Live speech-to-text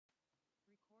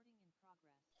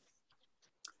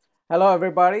Hello,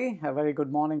 everybody. A very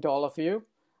good morning to all of you.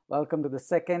 Welcome to the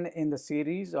second in the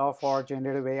series of our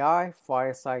Generative AI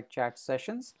Fireside Chat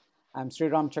sessions. I'm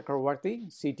Sriram Chakravarti,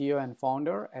 CTO and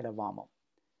founder at Avamo.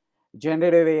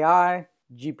 Generative AI,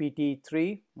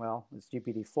 GPT-3, well, it's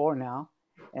GPT-4 now,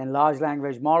 and large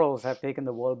language models have taken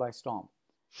the world by storm.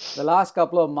 The last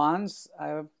couple of months,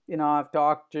 I've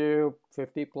talked to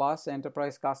 50 plus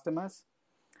enterprise customers,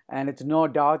 and it's no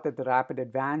doubt that the rapid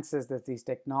advances that these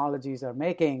technologies are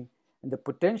making and the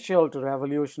potential to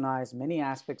revolutionize many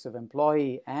aspects of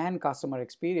employee and customer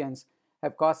experience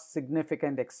have caused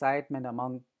significant excitement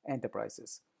among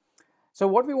enterprises. So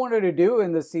what we wanted to do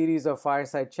in this series of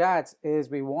fireside chats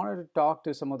is we wanted to talk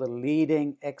to some of the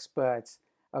leading experts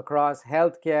across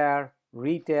healthcare,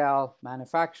 retail,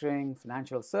 manufacturing,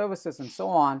 financial services, and so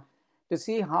on to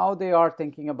see how they are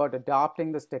thinking about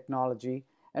adopting this technology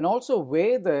and also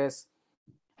weigh this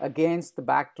against the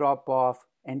backdrop of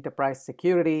enterprise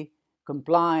security,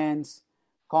 compliance,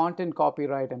 content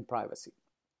copyright, and privacy.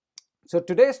 So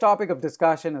today's topic of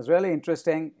discussion is really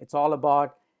interesting. It's all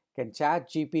about, can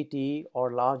ChatGPT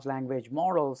or large language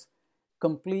models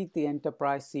complete the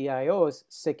enterprise CIO's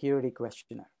security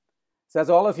questionnaire? So as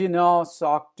all of you know,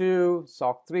 SOC 2,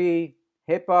 SOC 3,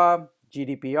 HIPAA,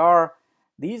 GDPR,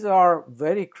 these are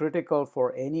very critical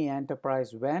for any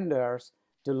enterprise vendors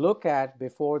to look at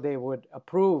before they would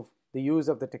approve the use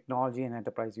of the technology in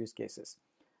enterprise use cases.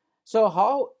 So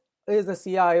how is the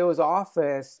CIO's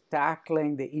office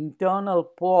tackling the internal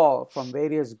pull from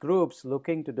various groups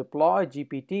looking to deploy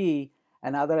GPT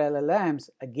and other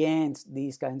LLMs against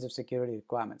these kinds of security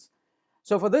requirements?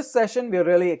 So for this session, we're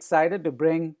really excited to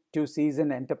bring two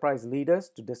seasoned enterprise leaders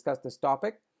to discuss this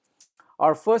topic.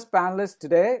 Our first panelist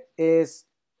today is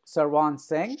Sarvant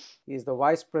Singh. He's the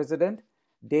Vice President,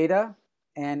 Data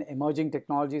and Emerging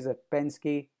Technologies at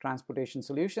Penske Transportation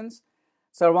Solutions.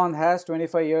 Sarvant has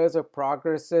 25 years of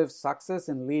progressive success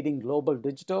in leading global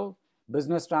digital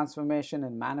business transformation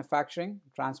in manufacturing,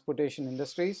 transportation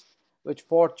industries, which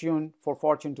Fortune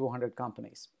 200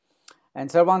 companies. And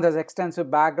Sarvant has extensive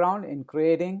background in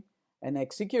creating and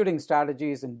executing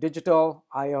strategies in digital,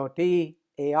 IoT,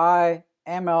 AI,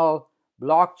 ML,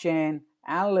 blockchain,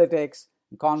 analytics,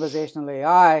 conversational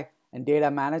AI, and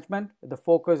data management with a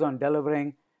focus on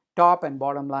delivering top and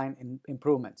bottom line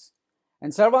improvements.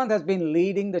 And Sarvant has been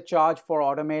leading the charge for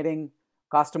automating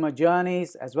customer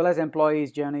journeys as well as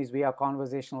employees' journeys via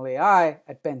conversational AI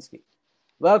at Penske.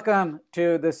 Welcome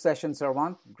to this session,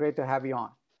 Sarvant. Great to have you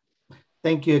on.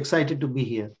 Thank you. Excited to be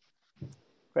here.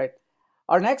 Great.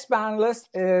 Our next panelist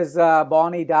is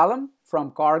Bonnie Dallum from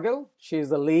Cargill. She is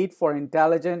the lead for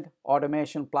Intelligent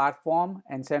Automation Platform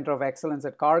and Center of Excellence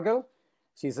at Cargill.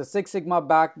 She's a Six Sigma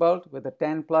black belt with a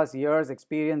 10 plus years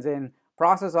experience in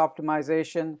process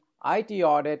optimization, IT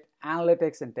audit,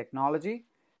 analytics, and technology.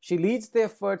 She leads the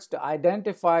efforts to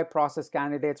identify process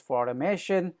candidates for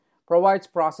automation, provides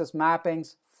process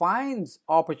mappings, finds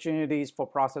opportunities for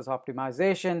process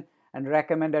optimization, and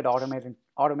recommended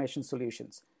automation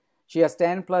solutions. She has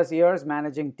 10 plus years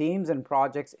managing teams and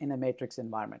projects in a matrix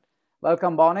environment.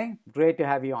 Welcome, Bonnie. Great to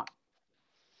have you on.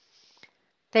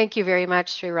 Thank you very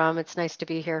much, Sriram. It's nice to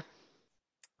be here.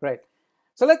 Great.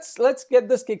 So let's get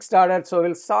this kick started. So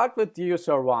we'll start with you,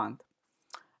 Sarvant.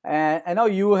 And I know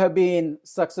you have been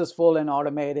successful in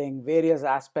automating various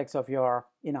aspects of your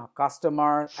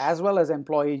customer as well as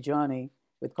employee journey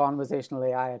with conversational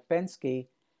AI at Penske.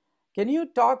 Can you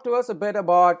talk to us a bit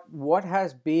about what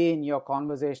has been your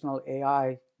conversational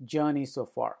AI journey so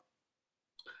far?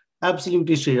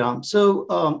 Absolutely, Sriram.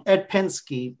 So at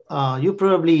Penske, you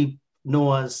probably know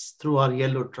us through our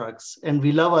yellow trucks, and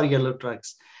we love our yellow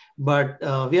trucks. But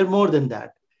we are more than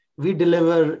that. We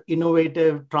deliver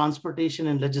innovative transportation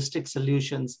and logistics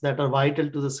solutions that are vital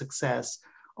to the success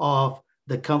of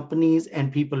the companies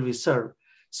and people we serve.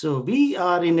 So we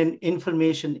are in an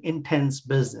information intense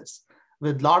business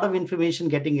with a lot of information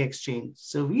getting exchanged.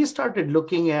 So we started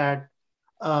looking at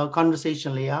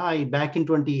conversational AI back in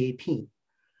 2018.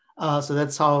 So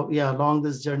that's how long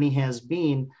this journey has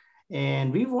been.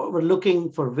 And we were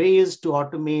looking for ways to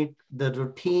automate the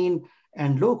routine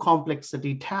and low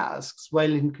complexity tasks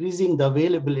while increasing the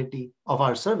availability of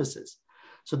our services.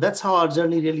 So that's how our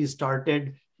journey really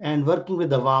started. And working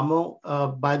with Avamo,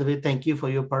 by the way, thank you for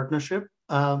your partnership.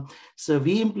 So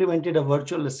we implemented a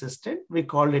virtual assistant. We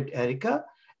called it Erica.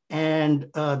 And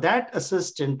that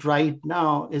assistant right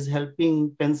now is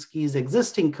helping Penske's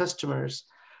existing customers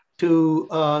to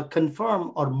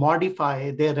confirm or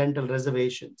modify their rental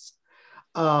reservations.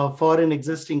 For an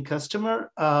existing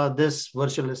customer, this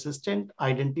virtual assistant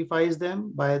identifies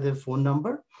them by their phone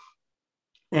number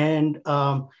And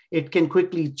it can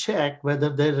quickly check whether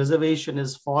the reservation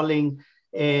is falling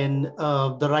in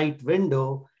the right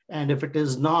window. And if it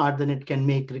is not, then it can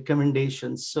make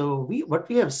recommendations. So what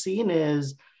we have seen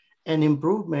is an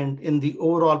improvement in the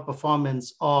overall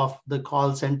performance of the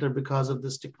call center because of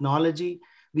this technology.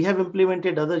 We have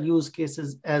implemented other use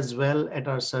cases as well at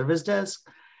our service desk.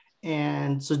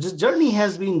 And so this journey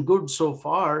has been good so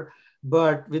far.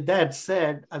 But with that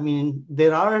said, I mean,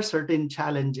 there are certain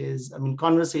challenges. I mean,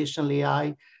 conversational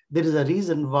AI, there is a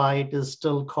reason why it is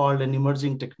still called an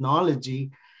emerging technology.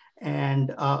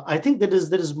 And I think there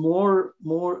is more.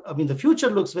 I mean, the future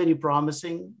looks very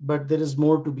promising, but there is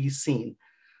more to be seen.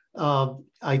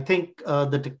 I think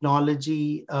the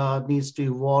technology needs to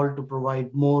evolve to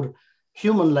provide more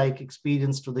human-like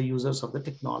experience to the users of the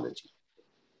technology.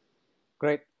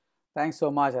 Great. Thanks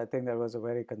so much. I think that was a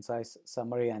very concise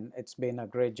summary, and it's been a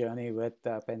great journey with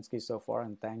Penske so far.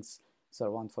 And thanks,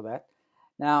 Sarvant, for that.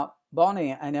 Now,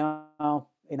 Bonnie, I know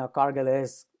Cargill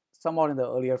is somewhat in the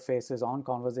earlier phases on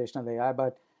conversational AI,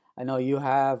 but I know you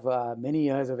have many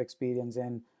years of experience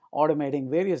in automating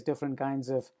various different kinds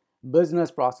of business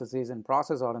processes and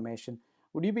process automation.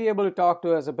 Would you be able to talk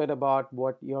to us a bit about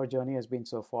what your journey has been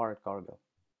so far at Cargill?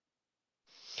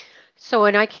 So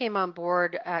when I came on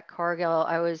board at Cargill,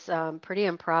 I was pretty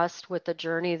impressed with the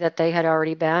journey that they had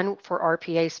already been for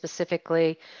RPA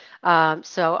specifically.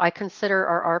 So I consider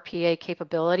our RPA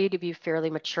capability to be fairly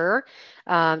mature.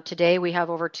 Today we have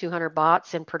over 200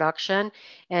 bots in production,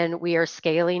 and we are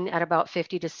scaling at about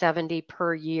 50 to 70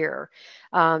 per year.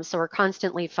 So we're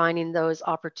constantly finding those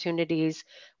opportunities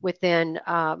within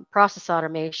process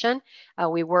automation.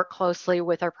 We work closely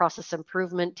with our process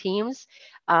improvement teams.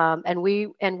 And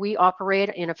we operate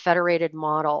in a federated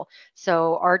model.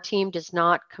 So our team does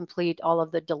not complete all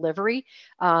of the delivery,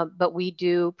 but we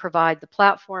do provide the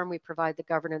platform, we provide the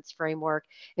governance framework,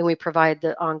 and we provide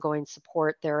the ongoing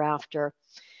support thereafter.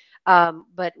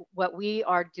 But what we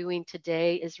are doing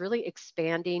today is really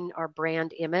expanding our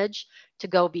brand image to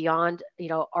go beyond,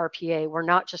 RPA. We're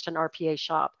not just an RPA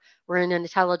shop. We're an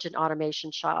intelligent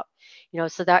automation shop.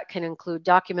 So that can include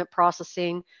document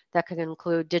processing, that can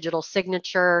include digital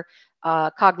signature,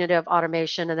 cognitive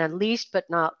automation, and then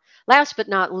last but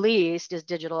not least is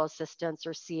digital assistance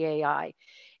or CAI.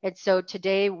 And so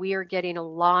today we are getting a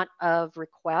lot of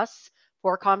requests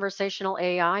for conversational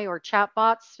AI or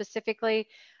chatbots specifically.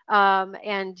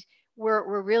 And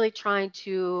we're really trying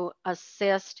to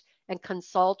assist and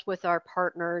consult with our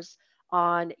partners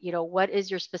on, what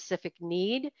is your specific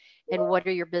need and what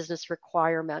are your business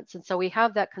requirements. And so we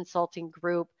have that consulting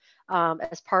group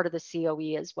as part of the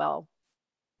COE as well.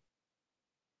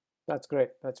 That's great.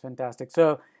 That's fantastic.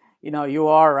 So, you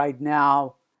are right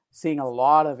now seeing a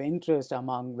lot of interest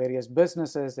among various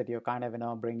businesses that you're kind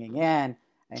of, bringing in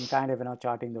and kind of,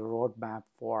 charting the roadmap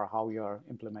for how you're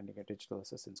implementing a digital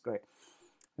assistance. Great.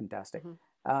 Fantastic.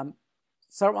 Mm-hmm.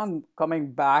 Sarvant,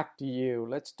 coming back to you,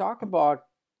 let's talk about,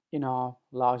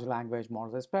 large language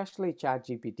models, especially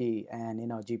ChatGPT and,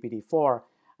 GPT-4.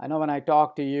 I know when I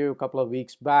talked to you a couple of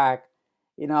weeks back,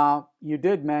 you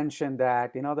did mention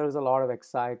that, there's a lot of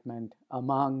excitement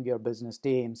among your business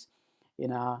teams.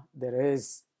 There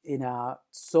is,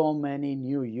 so many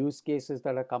new use cases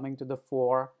that are coming to the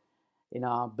fore.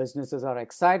 Businesses are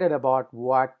excited about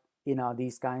what,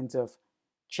 these kinds of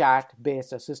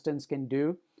chat-based assistants can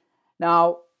do.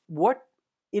 Now, what,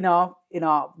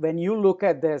 when you look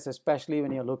at this, especially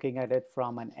when you're looking at it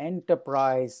from an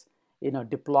enterprise,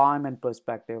 deployment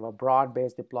perspective, a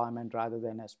broad-based deployment rather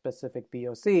than a specific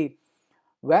POC,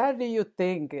 where do you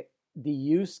think the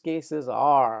use cases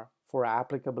are for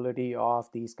applicability of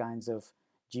these kinds of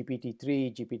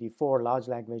GPT-3, GPT-4 large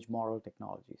language model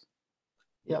technologies?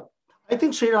 Yeah, I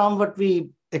think, Sriram, what we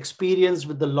experienced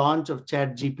with the launch of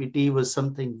ChatGPT was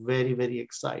something very, very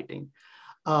exciting.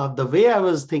 The way I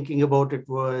was thinking about it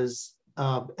was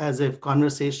as if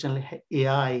conversational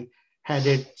AI had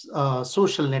its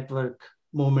social network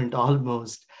moment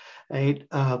almost, right?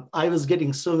 I was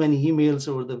getting so many emails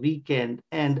over the weekend,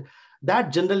 and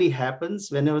that generally happens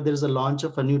whenever there's a launch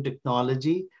of a new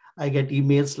technology. I get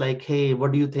emails like, hey,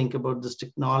 what do you think about this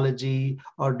technology?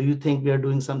 Or do you think we are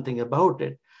doing something about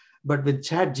it? But with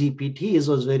ChatGPT, it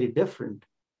was very different.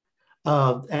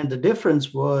 And the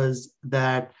difference was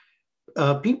that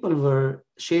people were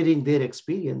sharing their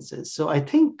experiences. So I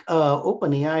think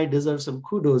OpenAI deserves some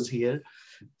kudos here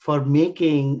for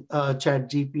making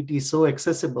ChatGPT so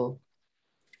accessible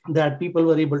that people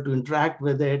were able to interact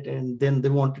with it, and then they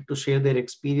wanted to share their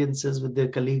experiences with their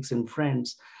colleagues and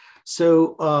friends.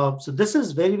 So this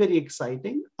is very, very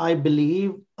exciting. I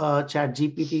believe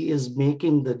ChatGPT is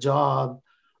making the job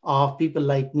of people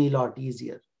like me a lot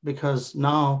easier. because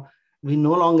now we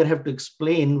no longer have to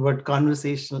explain what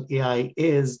conversational AI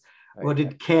is, what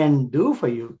it can do for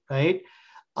you, right?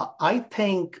 I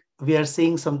think we are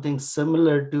seeing something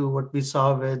similar to what we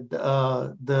saw with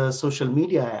the social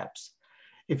media apps.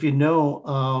 If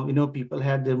people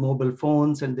had their mobile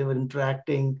phones and they were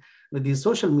interacting with these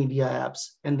social media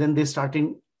apps, and then they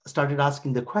started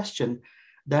asking the question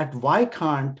that why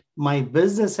can't my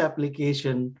business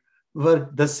application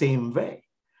work the same way?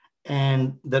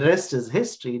 And the rest is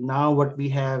history. Now what we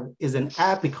have is an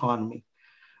app economy.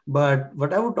 But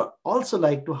what I would also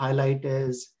like to highlight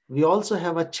is we also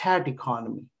have a chat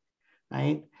economy,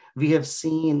 right? We have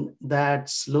seen that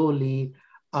slowly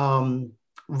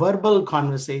verbal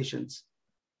conversations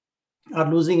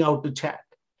are losing out to chat.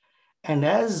 And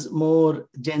as more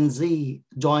Gen Z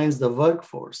joins the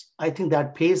workforce, I think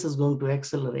that pace is going to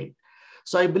accelerate.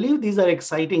 So I believe these are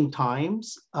exciting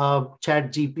times.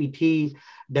 Chat GPT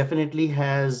definitely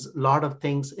has a lot of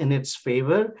things in its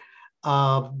favor.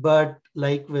 But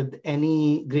like with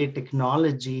any great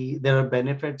technology, there are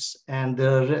benefits and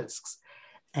there are risks.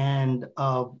 And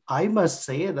I must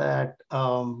say that,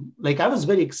 I was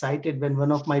very excited when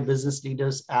one of my business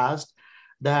leaders asked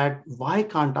that, why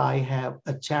can't I have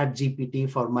a chat GPT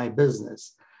for my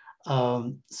business?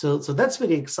 So that's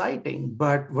very exciting.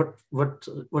 But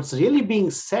what's really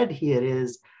being said here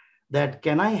is that,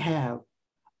 can I have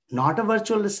not a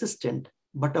virtual assistant,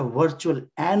 but a virtual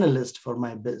analyst for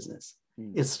my business?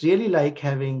 It's really like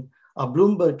having a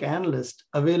Bloomberg analyst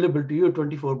available to you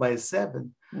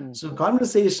 24/7. So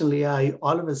conversationally, I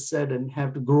all of a sudden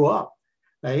have to grow up,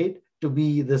 right, to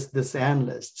be this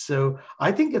analyst. So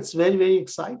I think it's very, very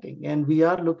exciting. And we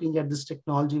are looking at this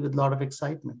technology with a lot of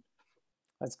excitement.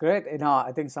 That's great.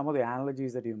 I think some of the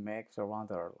analogies that you make,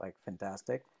 Sarvant, are like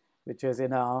fantastic, which is,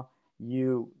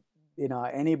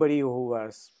 anybody who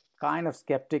was kind of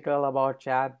skeptical about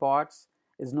chatbots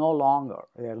is no longer.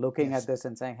 They're looking at this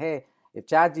and saying, hey, if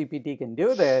ChatGPT can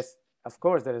do this, of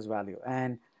course there is value.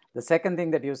 And the second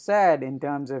thing that you said in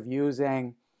terms of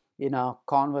using,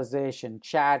 conversation,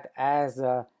 chat as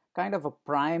a kind of a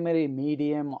primary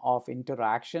medium of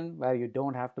interaction where you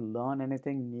don't have to learn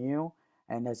anything new.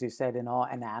 And as you said,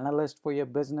 an analyst for your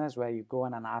business where you go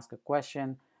in and ask a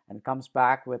question and comes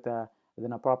back with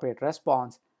an appropriate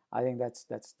response. I think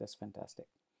that's fantastic.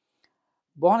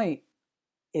 Bonnie,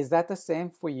 is that the same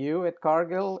for you at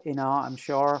Cargill? I'm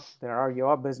sure there are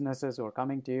your businesses who are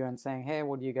coming to you and saying, hey,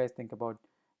 what do you guys think about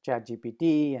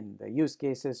ChatGPT and the use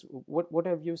cases? What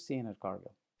have you seen at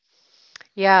Cargill?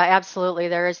 Yeah, absolutely.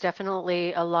 There is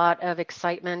definitely a lot of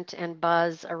excitement and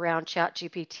buzz around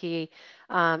ChatGPT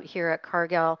here at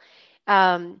Cargill.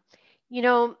 Um, you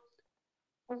know,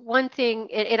 One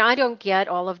thing, and I don't get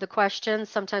all of the questions.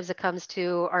 Sometimes it comes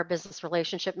to our business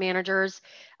relationship managers,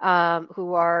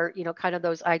 who are, kind of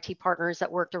those IT partners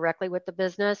that work directly with the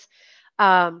business.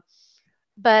 Um,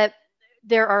 but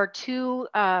there are two.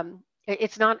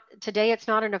 It's not today. It's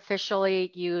not an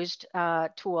officially used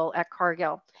tool at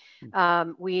Cargill.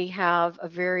 We have a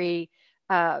very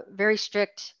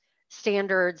strict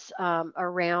standards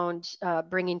around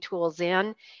bringing tools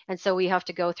in. And so we have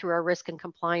to go through our risk and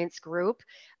compliance group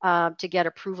to get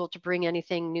approval to bring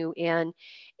anything new in.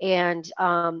 And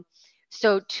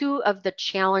so two of the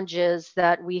challenges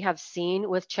that we have seen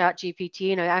with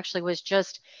ChatGPT, and I actually was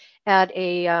just at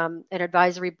an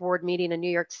advisory board meeting in New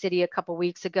York City a couple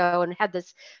weeks ago and had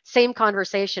this same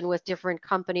conversation with different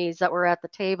companies that were at the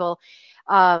table.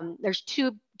 There's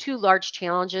two large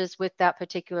challenges with that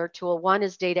particular tool. One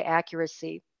is data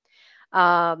accuracy.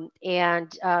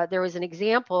 And there was an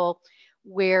example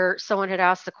where someone had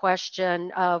asked the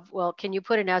question of, well, can you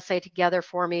put an essay together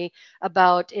for me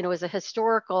about, it was a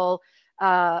historical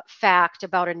fact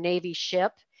about a Navy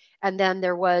ship. And then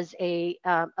there was a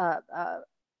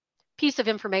piece of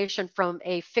information from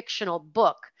a fictional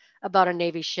book about a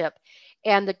Navy ship.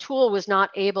 And the tool was not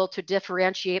able to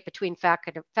differentiate between fact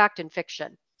and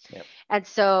fiction. Yep. And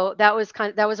so that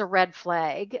was a red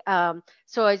flag.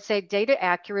 So I'd say data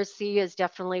accuracy is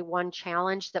definitely one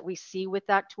challenge that we see with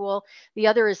that tool. The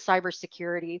other is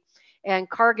cybersecurity. And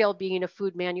Cargill, being a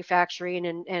food manufacturing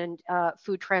and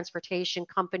food transportation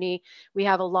company, we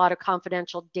have a lot of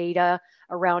confidential data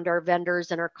around our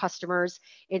vendors and our customers.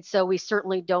 And so we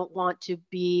certainly don't want to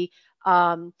be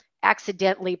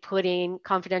accidentally putting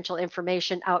confidential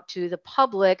information out to the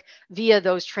public via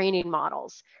those training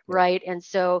models, right? And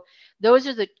so those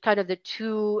are the kind of the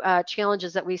two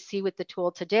challenges that we see with the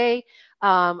tool today.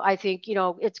 I think,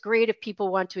 it's great if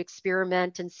people want to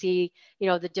experiment and see,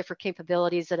 the different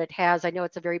capabilities that it has. I know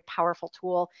it's a very powerful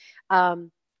tool.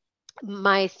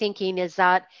 My thinking is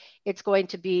that it's going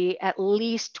to be at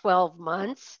least 12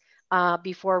 months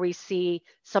before we see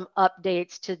some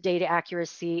updates to data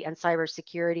accuracy and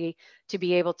cybersecurity to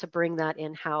be able to bring that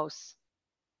in-house.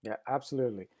 Yeah,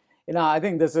 absolutely. I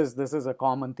think this is a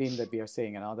common theme that we are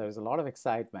seeing. There's a lot of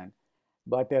excitement,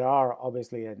 but there are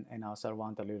obviously, and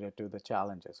Sarvant alluded to the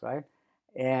challenges, right?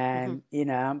 And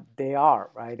they are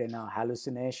right.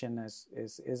 Hallucination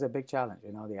is a big challenge.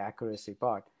 The accuracy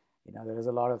part. There is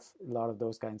a lot of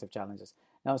those kinds of challenges.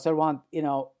 Now, Sarvant,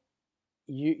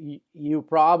 you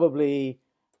probably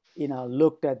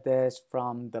looked at this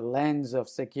from the lens of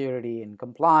security and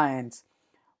compliance.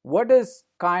 What is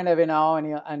kind of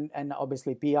and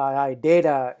obviously PII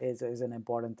data is an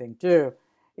important thing too.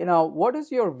 What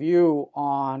is your view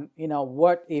on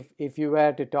what if you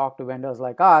were to talk to vendors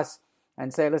like us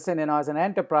and say, listen, as an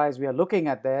enterprise we are looking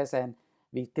at this and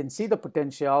we can see the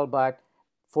potential, but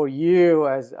for you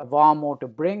as Avamo to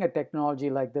bring a technology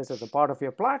like this as a part of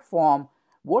your platform,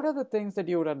 what are the things that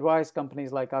you would advise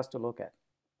companies like us to look at?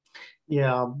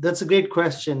 Yeah, that's a great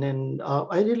question. And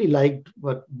I really liked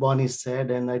what Bonnie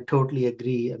said, and I totally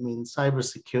agree. I mean,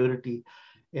 cybersecurity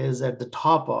is at the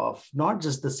top of not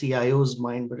just the CIO's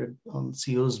mind, but on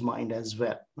CEO's mind as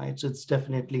well, right? So it's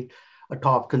definitely a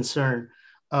top concern.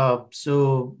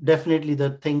 So definitely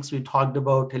the things we talked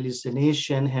about,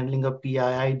 hallucination, handling of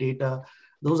PII data,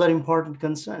 those are important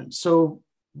concerns. So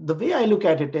the way I look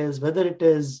at it is whether it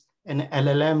is an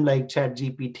LLM like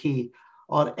ChatGPT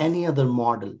or any other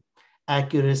model,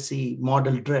 accuracy,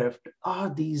 model drift, are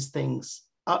these things.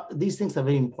 These things are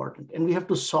very important, and we have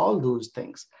to solve those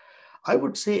things. I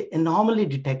would say anomaly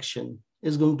detection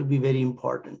is going to be very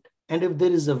important. And if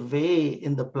there is a way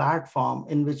in the platform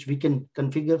in which we can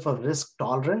configure for risk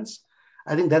tolerance,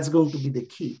 I think that's going to be the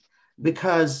key,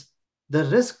 because the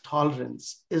risk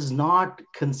tolerance is not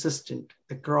consistent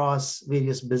across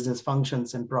various business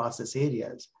functions and process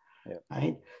areas. Yeah.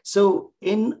 Right. So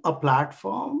in a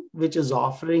platform which is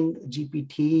offering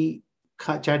ChatGPT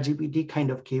kind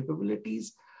of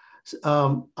capabilities,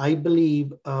 I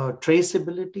believe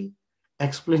traceability,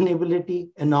 explainability,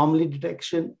 anomaly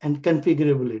detection, and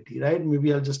configurability, right?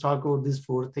 Maybe I'll just talk about these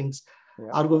four things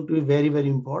are going to be very, very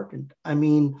important. I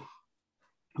mean,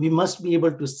 we must be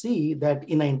able to see that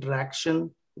in an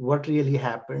interaction, what really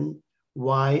happened,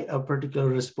 why a particular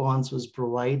response was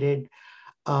provided,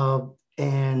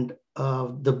 and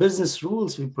the business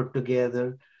rules we put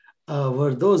together,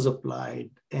 were those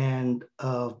applied? And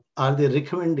are there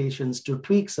recommendations to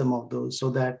tweak some of those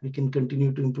so that we can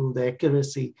continue to improve the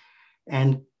accuracy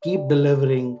and keep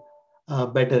delivering a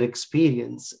better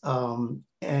experience?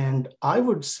 And I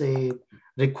would say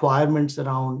requirements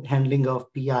around handling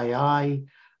of PII,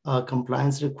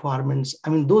 compliance requirements, I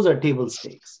mean, those are table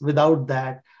stakes. Without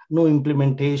that, no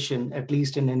implementation, at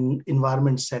least in an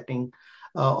environment setting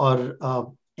or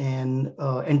an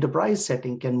enterprise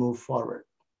setting, can move forward.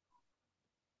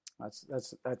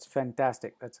 That's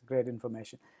fantastic. That's great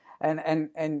information.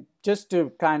 And just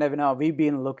to kind of, we've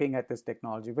been looking at this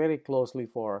technology very closely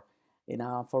for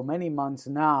many months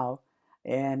now,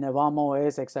 and Avamo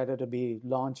is excited to be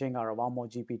launching our Avamo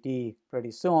GPT pretty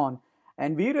soon.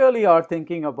 And we really are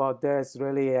thinking about this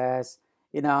really as,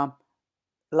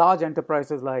 large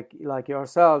enterprises like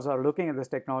yourselves are looking at this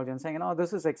technology and saying,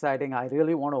 this is exciting. I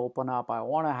really want to open up. I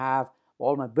want to have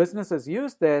all my businesses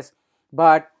use this.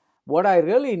 But what I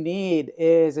really need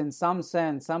is, in some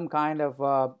sense, some kind of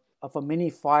a mini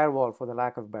firewall, for the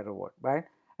lack of a better word, right?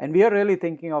 And we are really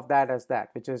thinking of that as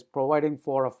that, which is providing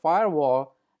for a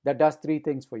firewall that does three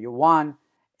things for you. One,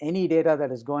 any data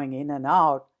that is going in and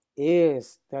out, there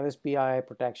is PII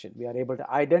protection. We are able to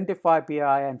identify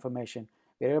PII information.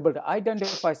 We are able to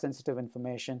identify sensitive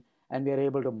information, and we are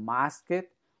able to mask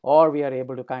it, or we are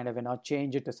able to kind of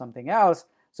change it to something else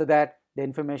so that the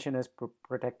information is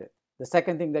protected. The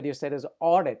second thing that you said is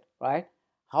audit, right?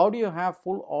 How do you have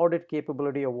full audit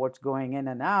capability of what's going in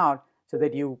and out so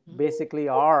that you basically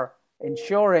are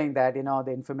ensuring that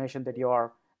the information that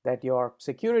your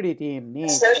security team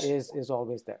needs is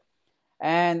always there.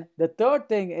 And the third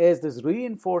thing is this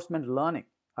reinforcement learning,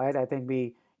 right? I think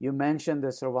you mentioned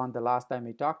this, Sarvant, the last time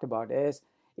we talked about is,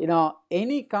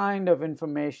 any kind of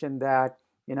information that,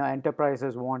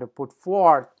 enterprises want to put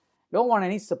forth, you don't want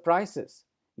any surprises.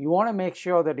 You want to make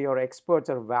sure that your experts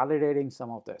are validating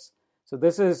some of this. So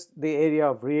this is the area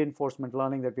of reinforcement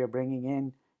learning that we are bringing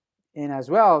in as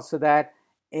well, so that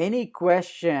any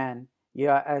question,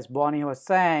 as Bonnie was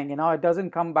saying, it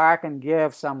doesn't come back and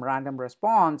give some random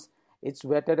response. It's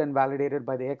vetted and validated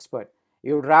by the expert.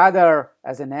 You'd rather,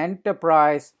 as an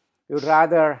enterprise, you'd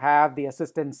rather have the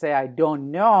assistant say, I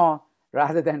don't know,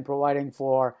 rather than providing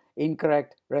for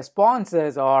incorrect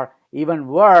responses, or even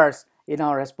worse,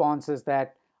 responses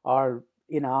that are,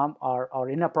 are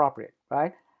inappropriate,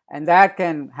 right? And that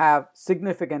can have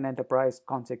significant enterprise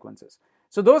consequences.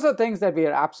 So those are things that we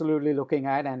are absolutely looking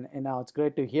at, and it's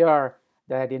great to hear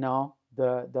that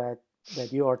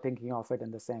that you are thinking of it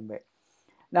in the same way.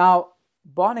 Now,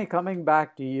 Bonnie, coming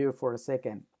back to you for a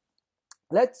second,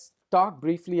 let's talk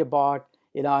briefly about,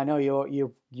 I know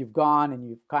you've gone and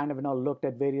you've kind of looked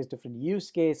at various different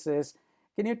use cases.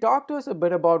 Can you talk to us a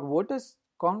bit about what does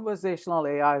conversational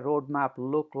AI roadmap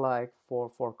look like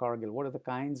for Cargill? What are the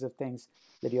kinds of things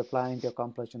that you're planning to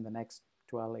accomplish in the next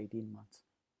 12, 18 months?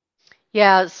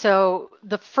 Yeah, so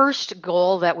the first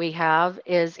goal that we have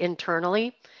is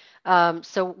internally.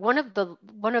 So one of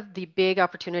the big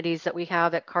opportunities that we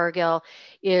have at Cargill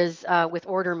is with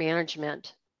order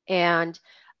management, and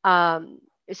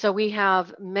so we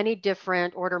have many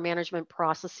different order management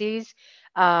processes.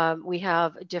 We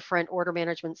have different order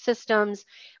management systems.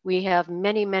 We have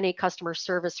many customer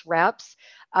service reps,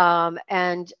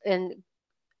 and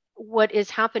what is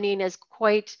happening is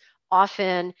quite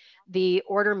often the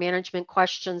order management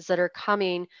questions that are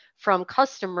coming from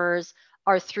customers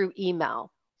are through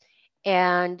email.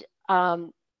 And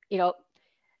you know,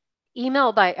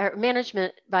 email by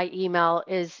management by email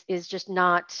is just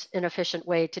not an efficient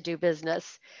way to do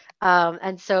business.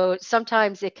 And so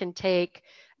sometimes it can take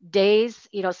days,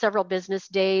 several business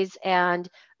days, and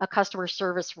a customer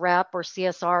service rep or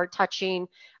CSR touching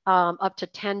up to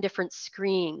 10 different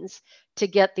screens to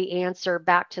get the answer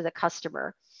back to the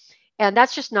customer. And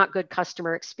that's just not good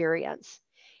customer experience.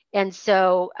 And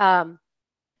so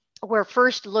we're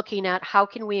first looking at how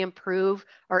can we improve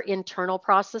our internal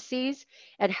processes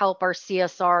and help our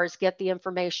CSRs get the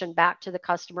information back to the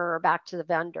customer or back to the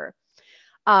vendor.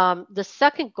 The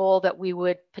second goal that we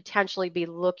would potentially be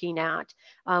looking at,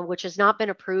 which has not been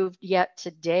approved yet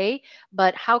today,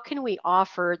 but how can we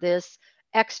offer this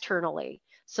externally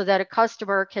so that a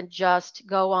customer can just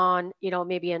go on,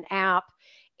 maybe an app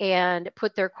and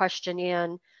put their question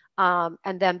in,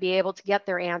 and then be able to get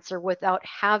their answer without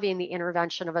having the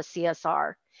intervention of a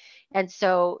CSR. And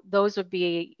so those would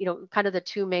be, kind of the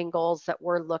two main goals that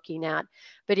we're looking at.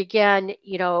 But again,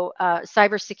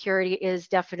 cybersecurity is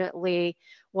definitely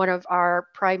one of our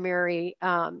primary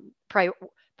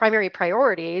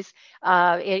priorities.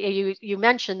 You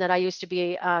mentioned that I used to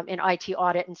be in IT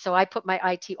audit, and so I put my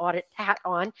IT audit hat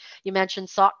on. You mentioned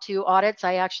SOC 2 audits.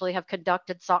 I actually have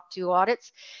conducted SOC 2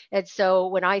 audits. And so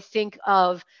when I think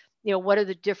of, what are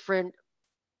the different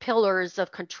pillars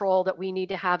of control that we need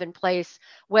to have in place,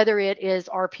 whether it is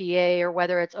RPA or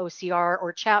whether it's OCR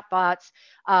or chatbots,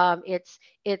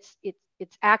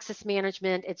 it's access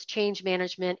management, it's change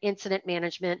management, incident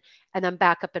management, and then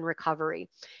backup and recovery.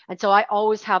 And so I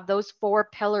always have those 4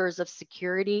 pillars of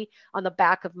security on the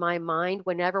back of my mind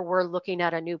whenever we're looking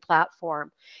at a new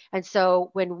platform. And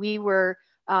so when we were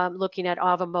looking at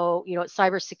Avamo,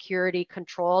 cybersecurity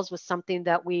controls was something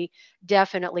that we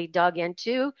definitely dug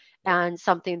into, and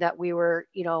something that we were,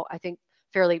 I think,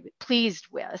 fairly pleased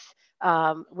with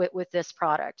this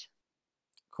product.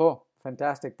 Cool,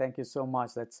 fantastic. Thank you so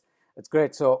much. That's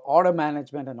great. So order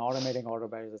management and automating order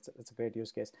barriers, it's a great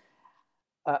use case.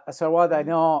 Sarvant, I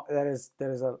know there is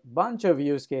a bunch of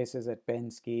use cases at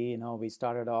Penske. We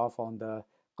started off on the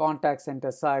contact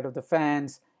center side of the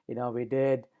fence. We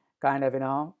did kind of,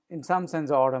 in some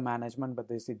sense, order management, but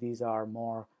these are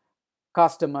more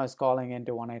customers calling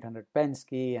into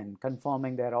 1-800-Penske and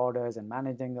confirming their orders and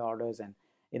managing the orders and,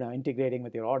 integrating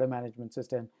with your order management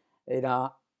system.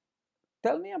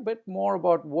 Tell me a bit more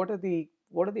about what are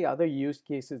the other use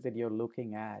cases that you're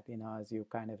looking at, as you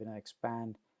kind of,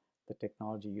 expand the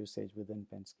technology usage within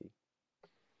Penske.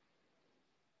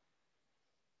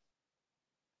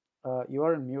 You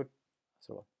are on mute,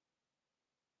 so.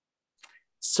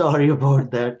 Sorry about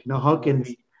that. How can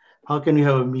we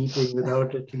have a meeting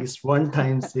without at least one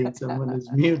time saying someone is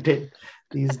muted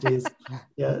these days?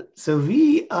 Yeah. So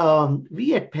we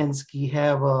at Penske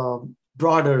have a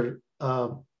broader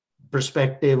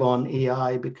perspective on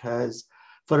AI, because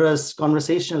for us,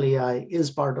 conversational AI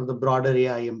is part of the broader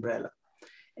AI umbrella.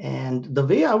 And the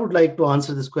way I would like to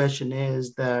answer this question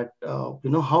is that,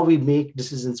 how we make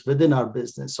decisions within our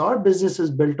business. So our business is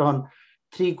built on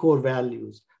 3 core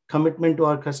values: commitment to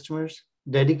our customers,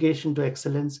 dedication to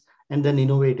excellence, and then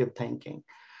innovative thinking.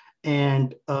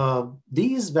 And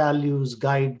these values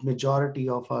guide majority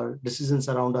of our decisions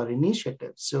around our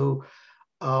initiatives. So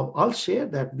I'll share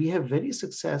that we have very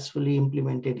successfully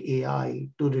implemented AI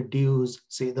to reduce,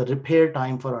 say, the repair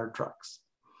time for our trucks.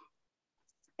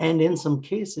 And in some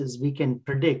cases, we can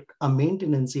predict a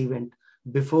maintenance event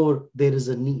before there is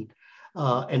a need.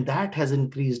 And that has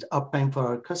increased uptime for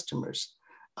our customers.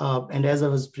 And as I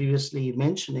was previously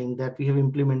mentioning, that we have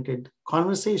implemented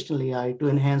conversational AI to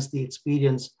enhance the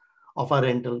experience of our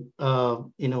rental,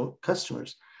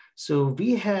 customers. So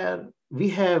we have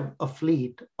a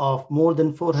fleet of more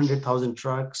than 400,000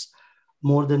 trucks,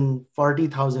 more than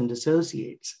 40,000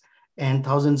 associates, and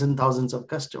thousands of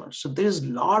customers. So there's a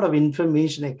lot of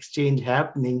information exchange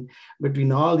happening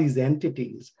between all these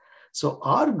entities. So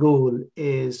our goal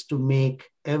is to make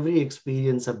every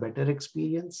experience a better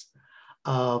experience.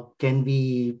 Can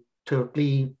we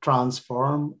totally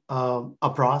transform a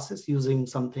process using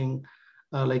something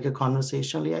like a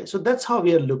conversational AI? So that's how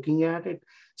we are looking at it.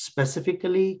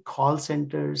 Specifically, call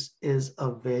centers is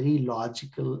a very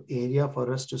logical area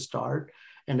for us to start.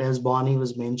 And as Bonnie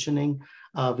was mentioning,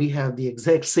 we have the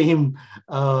exact same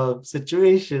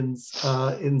situations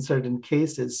in certain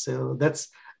cases. So that's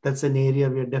an area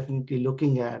we are definitely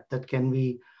looking at. That can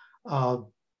we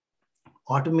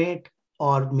automate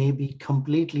or maybe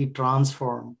completely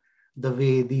transform the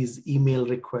way these email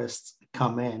requests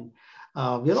come in.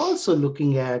 We're also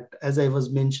looking at, as I was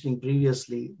mentioning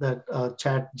previously, that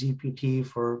ChatGPT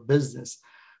for business.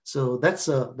 So that's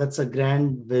a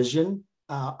grand vision.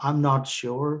 I'm not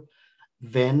sure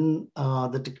when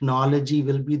the technology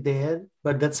will be there,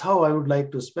 but that's how I would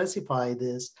like to specify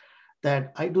this,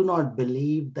 that I do not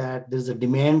believe that there's a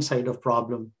demand side of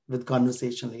problem with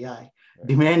conversational AI.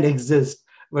 Demand exists.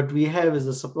 What we have is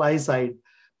a supply side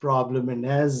problem. And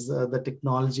as the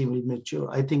technology will mature,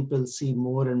 I think we'll see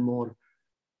more and more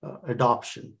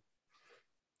adoption.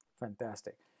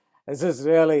 Fantastic. This is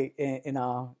really,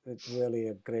 really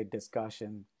a great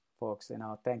discussion, folks.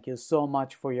 Thank you so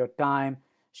much for your time,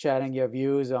 sharing your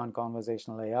views on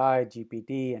conversational AI,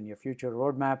 GPT, and your future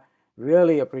roadmap.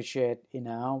 Really appreciate,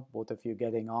 both of you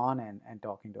getting on and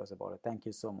talking to us about it. Thank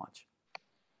you so much.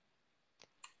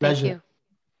 Thank you.